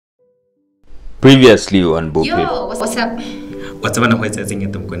Previously on Bophelo. Yo, what's up? What's up? What's happening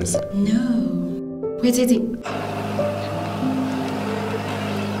at the corners? No. Wait, wait.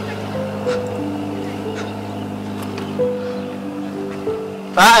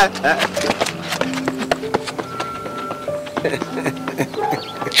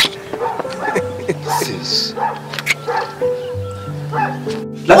 Sis.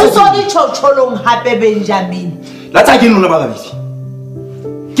 Usoni chocholong hape Benjamin. Let's again on about it.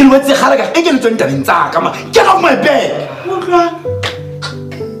 Can we say Halaga? I can turn in Zakama. Get off my bed.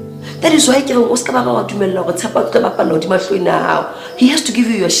 That is why I can Oscar Baba to Melo, tap out the Bapano now. He has to give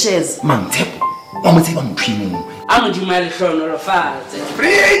you your shares. Man, tap. I'm going to I'm going to marry Sean or a fat.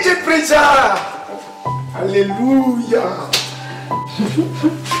 Preach it, preacher. Hallelujah.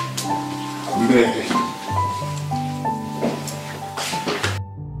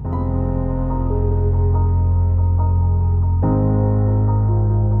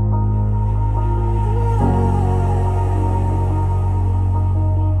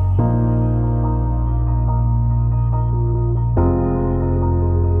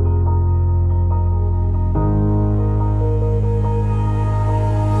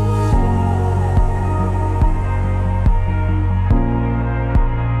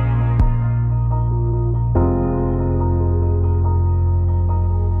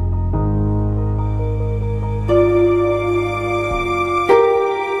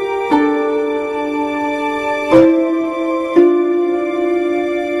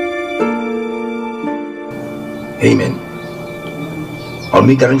 Amen. I'll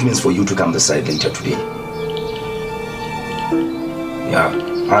make arrangements for you to come this side later today. Yeah,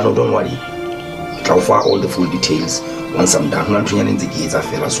 I know, don't worry. I'll offer all the full details once I'm done. I'm trying to get a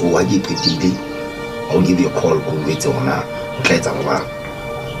fella, so I give it. I'll give you a call. Go wait on her.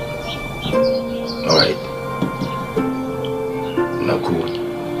 All right. Now, cool.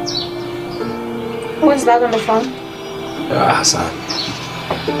 Who's that on the phone? Hassan.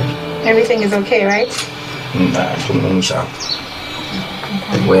 Everything is okay, right?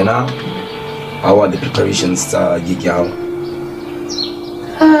 When how are the preparations, Gigyao?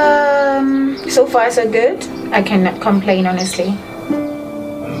 So far so good. I cannot complain, honestly.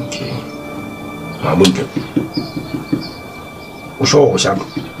 Okay. Sure, because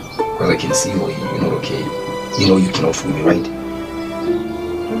I can see you're not okay. You know you cannot fool me, right?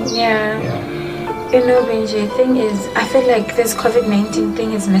 Yeah. You know, Benji, the thing is, I feel like this COVID-19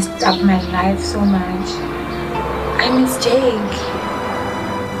 thing has messed up my life so much. I miss Jake.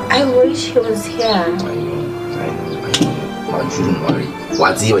 I wish he was here. I know. But you shouldn't worry.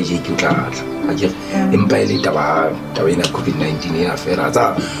 What's your Jake? You can't. I just impaled about COVID-19 affair.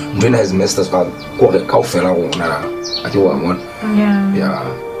 When has messed us up, go the cow fell out. I do want.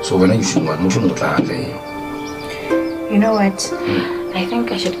 Yeah. So when you should want, you know what? I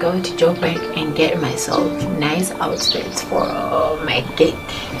think I should go to Joburg and get myself nice outfits for my gig.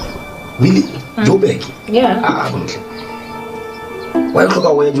 Really? Joburg? Yeah. Why look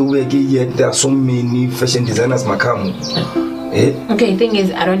away Joburg yet? There are so many fashion designers Makamu. Eh? Okay, thing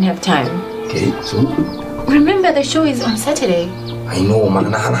is, I don't have time. Okay, so? Remember, the show is on Saturday. I know,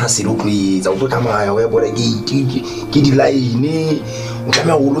 man. I please. I'll put my way, but I get line.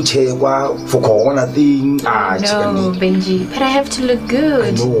 For corona thing. No, Benji, but I have to look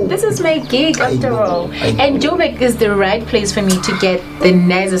good. This is my gig after all. And Joburg is the right place for me to get the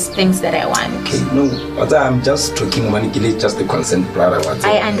nicest things that I want. Okay, no, but I'm just talking manipulate just the consent brother.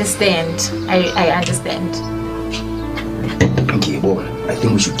 I understand. I understand. Okay, well, I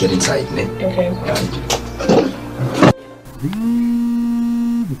think we should get inside, ne? Okay.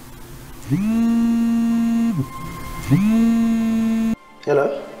 Hello?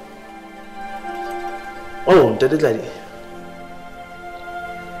 Oh, Daddy Daddy.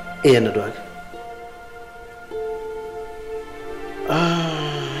 Hey, no dog.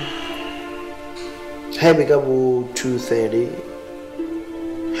 Hey, we got 2:30.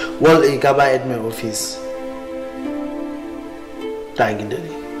 Well, I got at my office. Thank you,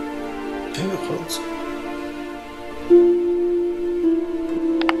 Daddy. Very close.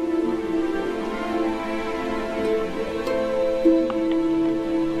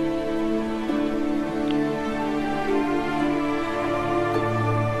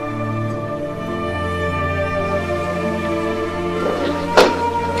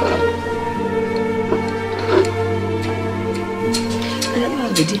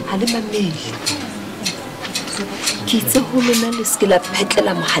 Kitse ho lona le skela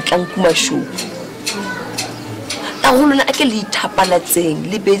phetlela mohatlang kumashu.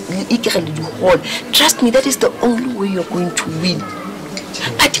 Trust me, that is the only way you're going to win.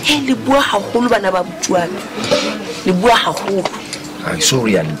 But hey, le bua haholo bana ba butswana. Le bua haholo. I'm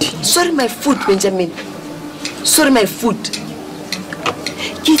sorry, auntie. Sorry, my foot, Benjamin. Sorry, my foot.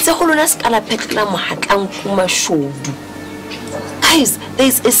 Guys,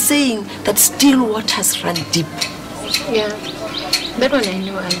 there's a saying that still waters run deep. Yeah, that one I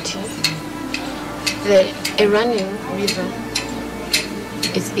know, auntie. A running river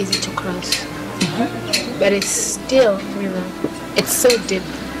is easy to cross, but it's still river. It's so deep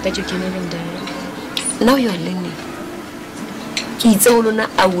that you can even die. Now you're learning.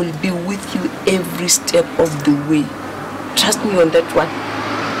 I will be with you every step of the way. Trust me on that one.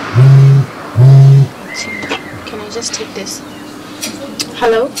 Can I just take this?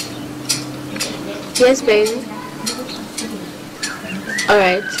 Hello? Yes, baby.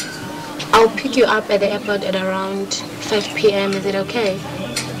 Alright. I'll pick you up at the airport at around 5 p.m. Is it okay?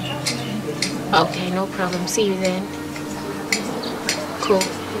 Okay, no problem. See you then. Cool.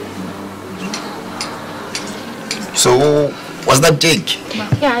 So, was that Jake?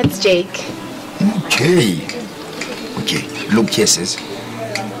 Yeah, it's Jake. Okay. Okay, look here, sis.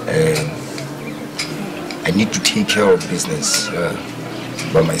 I need to take care of business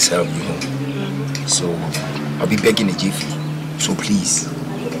by myself, you know. So, I'll be back in a jiffy. So please,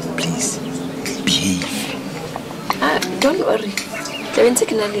 behave. Don't worry.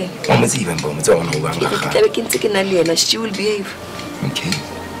 She will behave. Okay.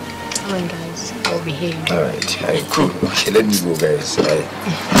 Alright, guys. I'll behave. Alright, cool. Okay, let me go, guys. Bye.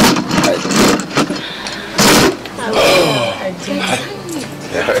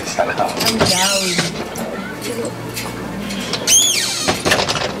 I'm down.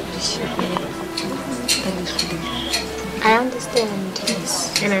 I understand,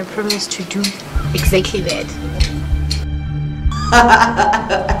 yes, and I promise to do exactly that.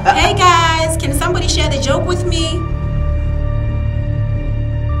 Hey guys, can somebody share the joke with me?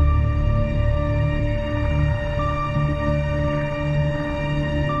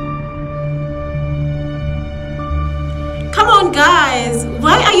 Come on guys,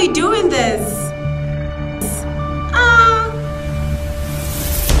 why are you doing this?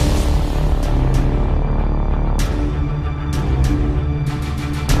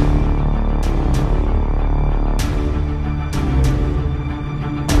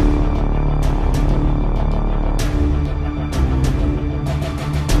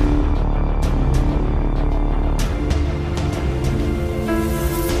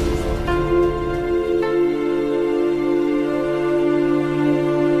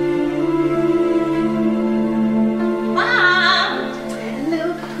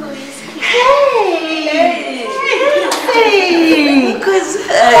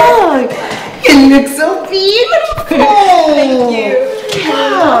 You look so beautiful. Thank you.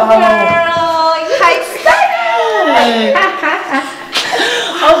 Wow. Girl, hi,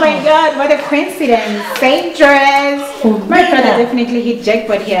 oh my God, what a coincidence. Same dress. My brother definitely hit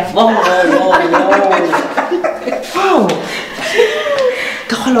jackpot here. Wow.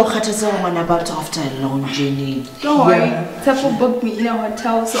 About after a long journey. Don't worry. Tafu booked me in a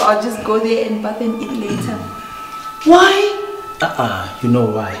hotel, so I'll just go there and bath and eat later. Why? You know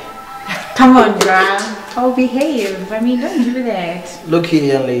why? Come on, bruh. I'll behave. I mean, don't do that. Look here,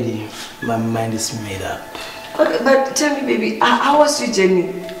 young lady. My mind is made up. Okay, but tell me, baby, how was your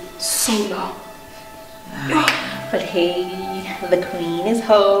journey? So long. But hey, the queen is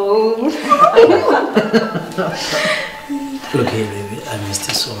home. Look here, baby. I missed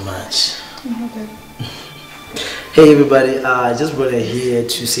you so much. Hey, everybody. I just brought her here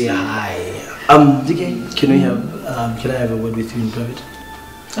to say hi. DK, can I have a word with you in private?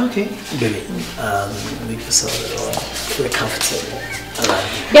 Okay. Baby, make yourself feel comfortable.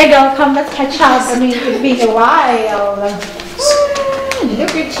 Yeah, girl, come, let's catch up. I mean, it's been a while.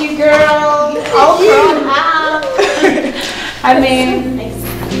 Look at you, girl. All grown up. I mean,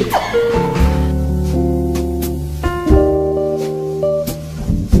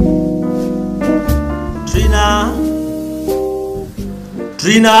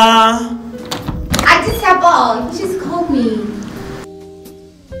 Trina! Auntie Sabo, you just called me.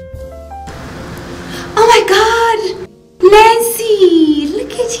 Oh my God! Nancy!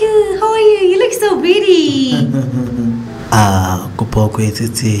 Look at you! How are you? You look so pretty!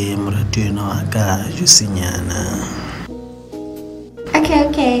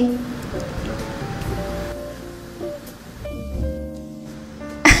 Okay.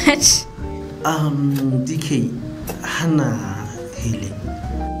 DK, Hannah Haley.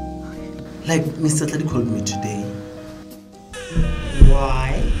 Like Mr. Teddy called me today.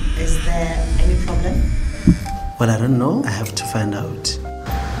 Why? Is there any problem? Well, I don't know. I have to find out.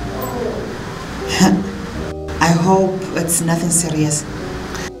 I hope it's nothing serious.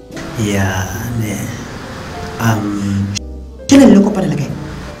 Yeah, Can I look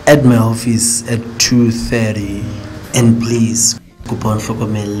At my office at 2:30. And please, kupon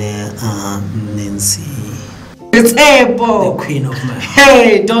hlokomele Nancy. It's the queen of my heart.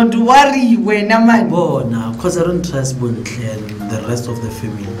 Hey, don't worry, wena man. Bona, because I don't trust Bontle and the rest of the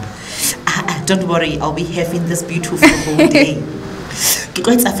family. Don't worry, I'll be having this beautiful whole day.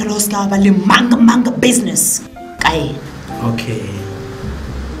 It's a fellow scout manga business. Okay.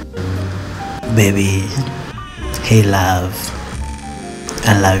 Baby, hey love,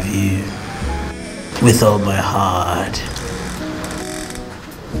 I love you with all my heart.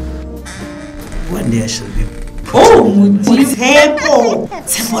 One day I shall be. Oh, Mudisepo!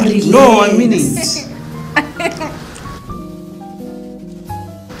 No, I mean it.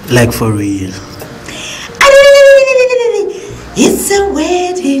 Like for real. It's a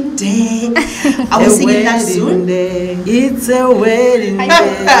wedding day. I was singing that soon. It's a wedding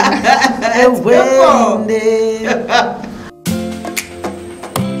day. A wedding day.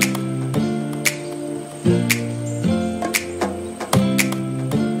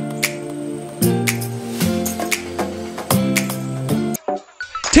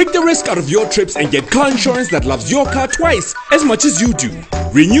 Take the risk out of your trips and get car insurance that loves your car twice as much as you do.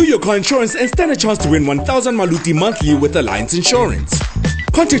 Renew your car insurance and stand a chance to win 1,000 Maluti monthly with Alliance Insurance.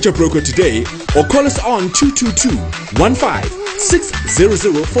 Contact your broker today or call us on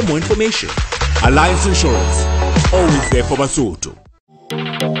 222-15600 for more information. Alliance Insurance, always there for Basotho.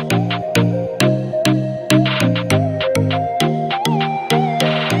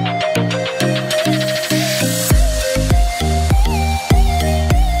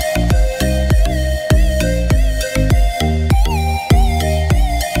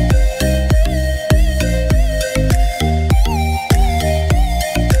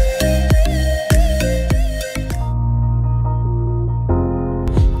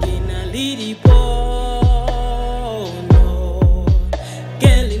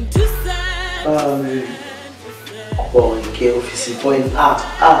 Point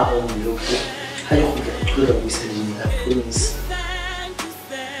look. How you could have said promise.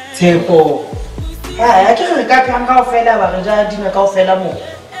 Tepo. Yeah, I can't get a fella, but I didn't go fella more.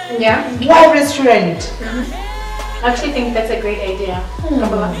 Yeah. Why restaurant? I actually think that's a great idea.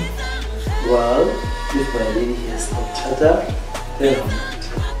 Well, if my lady has no chatter, then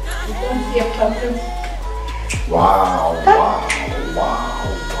wow.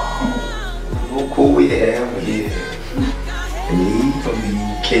 Look who we have here. Me from the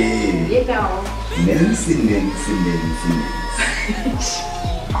UK. You know. Nancy.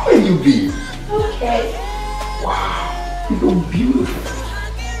 How have you been? Okay. Wow, you look beautiful.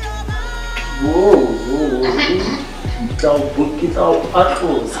 Whoa. Get out,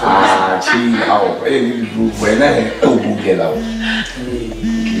 patrols. Chill out. When I have to get out.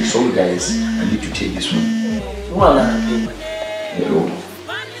 Okay, so guys, I need to take this one. Hello.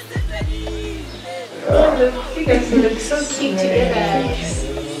 You guys look so cute together.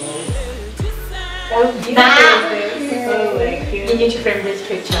 You need to frame this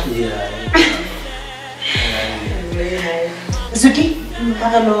picture. Yeah. Very nice. Zuki,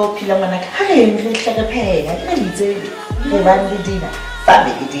 Magalo Pilamanak, hey, let's take a pay. I can't say dinner,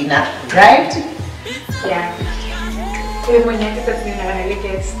 family dinner, right? Yeah. Even when you're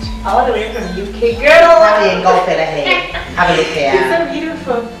guest all the way from UK, girl. Have a look here. It's so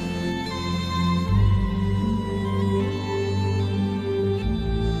beautiful.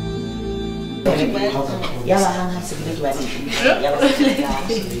 I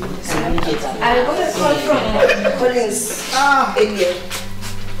got a call from Collins earlier.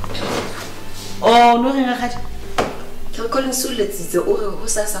 Oh, no, Collins Sulet's over who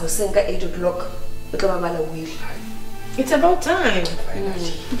says I was saying at 8 o'clock. It's about time.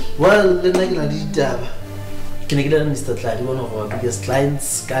 Well, then I did can I get Mr. Tladi, one of our biggest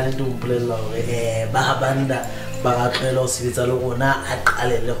clients, Kalidum Plelo, Bahabanda, Baratelo, Svitalona,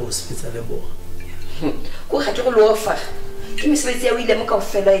 Alele Hospital. Who had to offer? Give me some William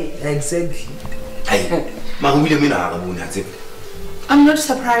Coffee. Exactly. I'm not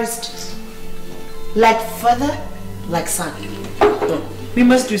surprised. Like father, like son. We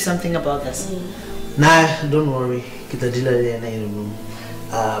must do something about this. Nah, don't worry. Kita deal with it in the room.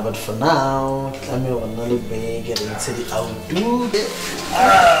 But for now, I'm going to get into the outdoor.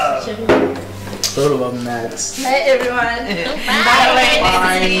 All of them nuts. Hi everyone.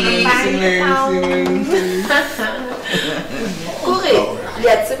 Corey,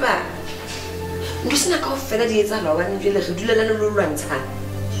 let's go. You see, I can't feel the inside of one. You do the little runs.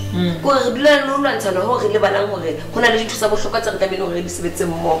 Corey, do the little runs. And how he live along with it. When I let you to some shock at the time, you receive some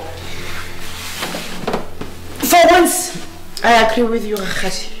more. For once, I agree with you,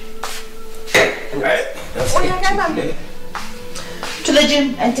 Khati. the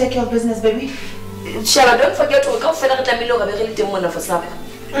gym and take care of business, baby. Shala, don't forget to come for supper.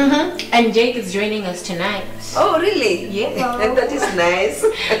 And Jake is joining us tonight. Oh, really? Yeah. That is nice.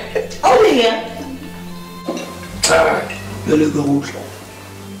 Over here.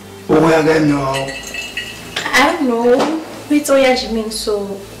 I don't know. It's Oyajiming,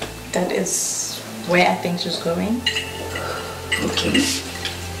 so that is where I think she's going. Okay.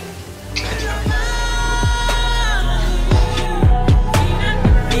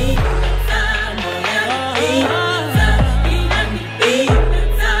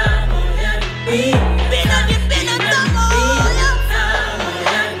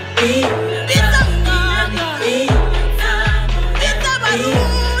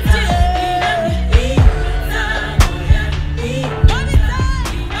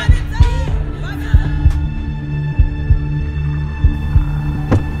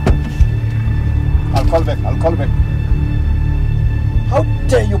 I'll call back. How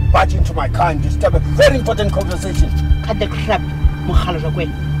dare you barge into my car and disturb a very important conversation? Cut the crap,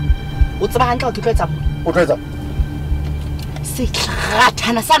 what's the handle to get up?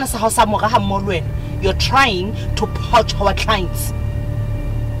 You're trying to poach our clients.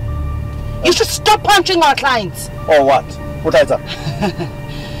 You should stop punching our clients. Or what? What is that?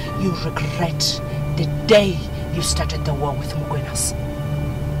 You regret the day you started the war with Mugwenas.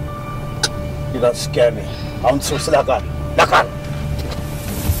 You don't scare me. I'm so Lakan.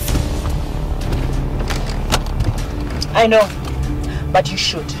 I know, but you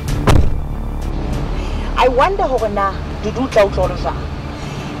should. I wonder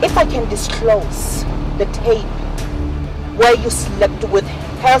if I can disclose the tape where you slept with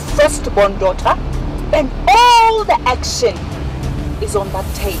her firstborn daughter, then all the action is on that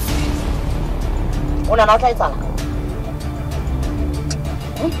tape.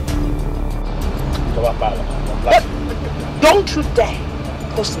 But don't you dare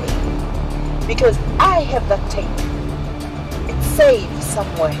push me, because I have that tape. It's saved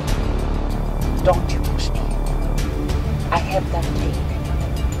somewhere. Don't you push me. I have that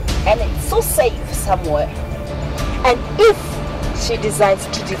tape, and it's so safe somewhere. And if she decides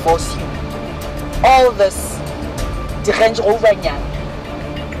to divorce you, all this Range Rover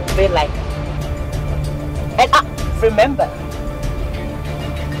will be like. And remember,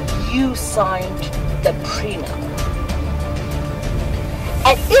 you signed the prenup.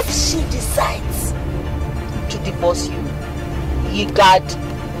 And if she decides to divorce you, you got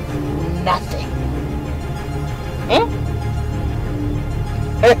nothing.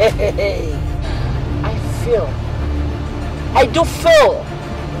 I do feel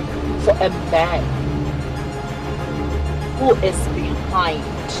for a man who is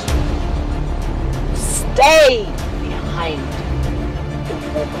behind. Stay behind the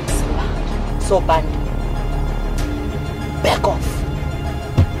woman's back. So, Bandy, back off.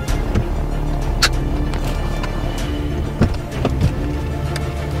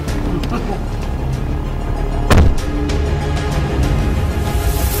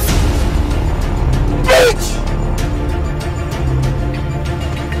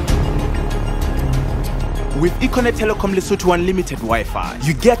 With Econet Telecom Lesotho Unlimited Wi-Fi,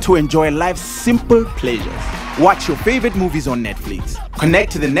 you get to enjoy life's simple pleasures. Watch your favorite movies on Netflix.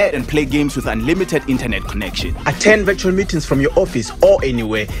 Connect to the net and play games with unlimited internet connection. Attend virtual meetings from your office or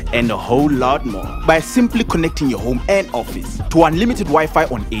anywhere, and a whole lot more by simply connecting your home and office to unlimited Wi-Fi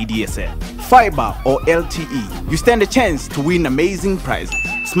on ADSL, fiber or LTE. You stand a chance to win amazing prizes.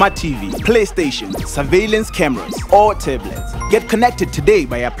 Smart TV, PlayStation, surveillance cameras, or tablets. Get connected today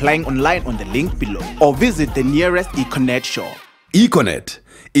by applying online on the link below or visit the nearest Econet shop. Econet,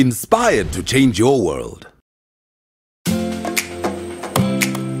 inspired to change your world.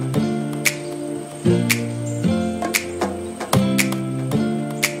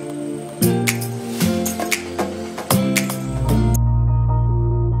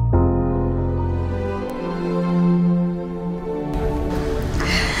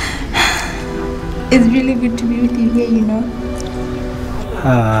 It's really good to be with you here, you know.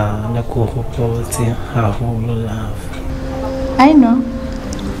 I know.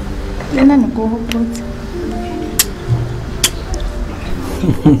 Lena nakuhopotse.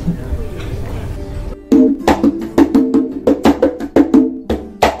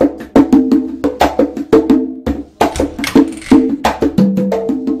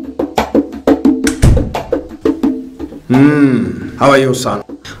 How are you, son?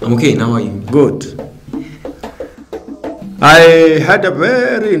 I'm okay, now how are you? Good. I had a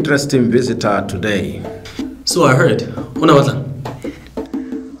very interesting visitor today. So I heard.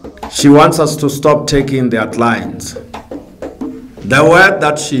 She wants us to stop taking their clients. The word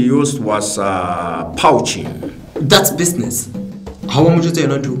that she used was pouching. That's business. How much is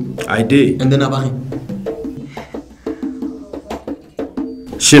it too? I did. And then Abari?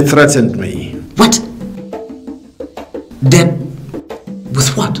 She threatened me. What? Then,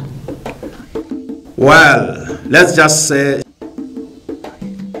 with what? Well, let's just say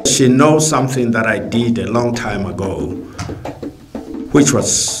she knows something that I did a long time ago, which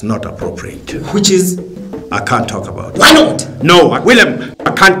was not appropriate. Which is? I can't talk about it. Why not? No, William,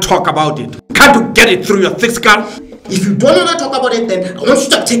 I can't talk about it. Can't you get it through your thick skull? If you don't want to talk about it, then I want you to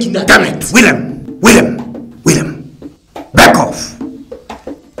stop taking that. Damn it! William, back off.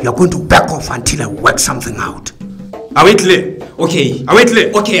 You're going to back off until I work something out. Are we clear? Okay. Are we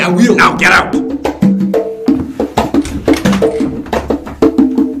clear? Okay, I will. Now get out.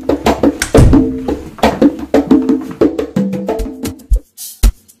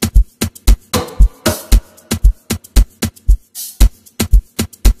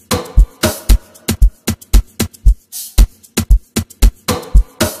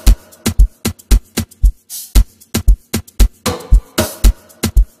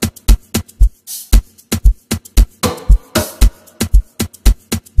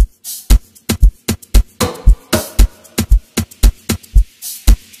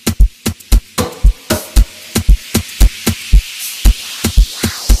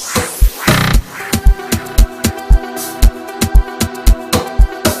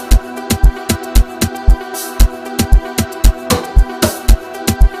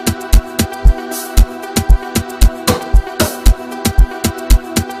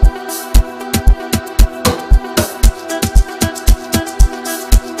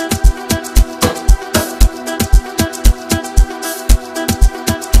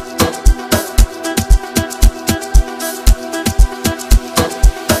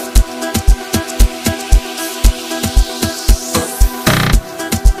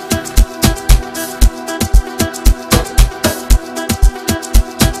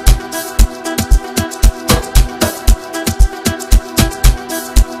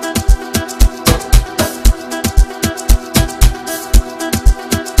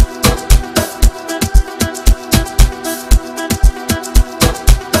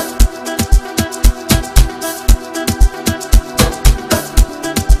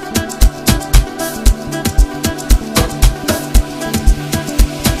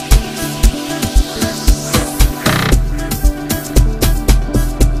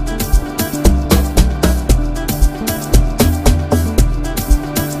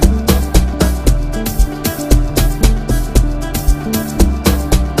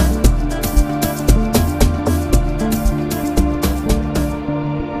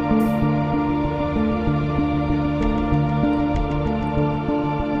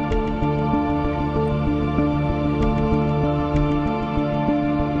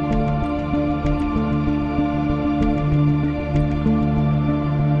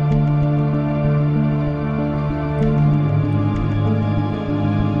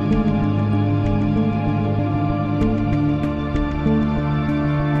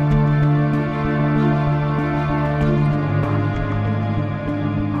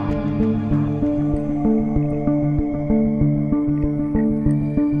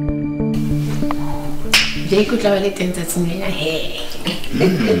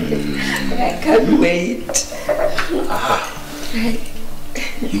 I can't wait.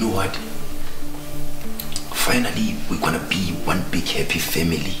 You know what? Finally, we're gonna be one big happy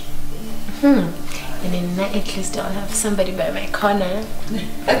family. And then at least I'll have somebody by my corner.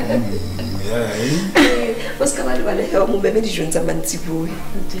 What's going on? Help me, baby. Did you want someone to go?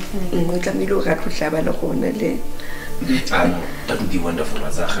 That would be wonderful,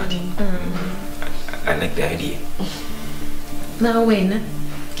 Azahadi. I like the idea. Now, when?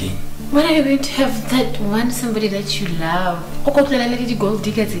 Okay. When are you going to have that one somebody that you love? Gold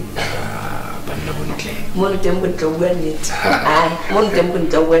diggers. One of them went to win it. One of them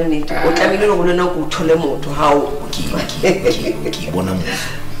went to win it. What I mean, I don't go to them to how. Okay.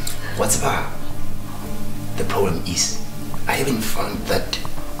 What's about? The problem is, I haven't found that,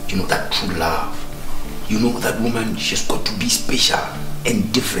 that true love. That woman, she's got to be special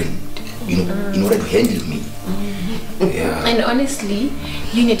and different, in order to handle me. Yeah. And honestly,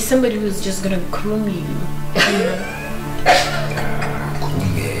 you need somebody who's just gonna groom you.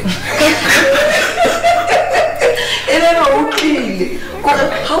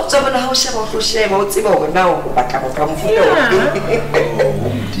 How someone how shall I share what's about now?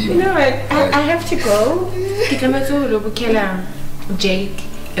 You know what? I have to go. Jake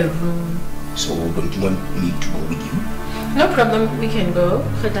a room. So don't you want me to go with you? No problem, we can go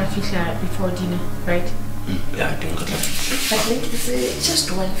before dinner, right? Yeah, I think I'd love it. But it's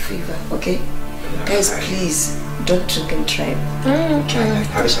just one favor, okay? Guys, please, don't drink and drive.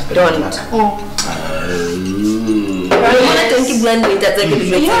 Don't.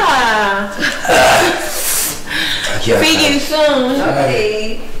 Yeah. See you soon.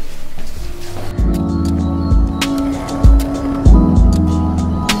 Okay.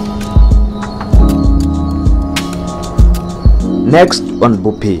 Next on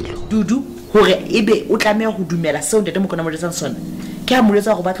Bophelo. Dudu hore ebe o tlameha ho dumela seo ntate mokona mo letsang sona. Ke a mo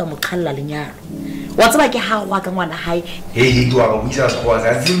letsa go batla mo qhalla lenyalo. Wa tsaba ke ha go ka ngwana hae. Hey, do a buitsa sekwa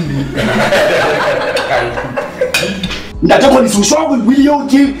sa zimbi. Ntate go le suswa go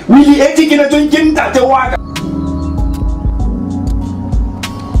Willie e ke na tsweng ke ntate wa ka.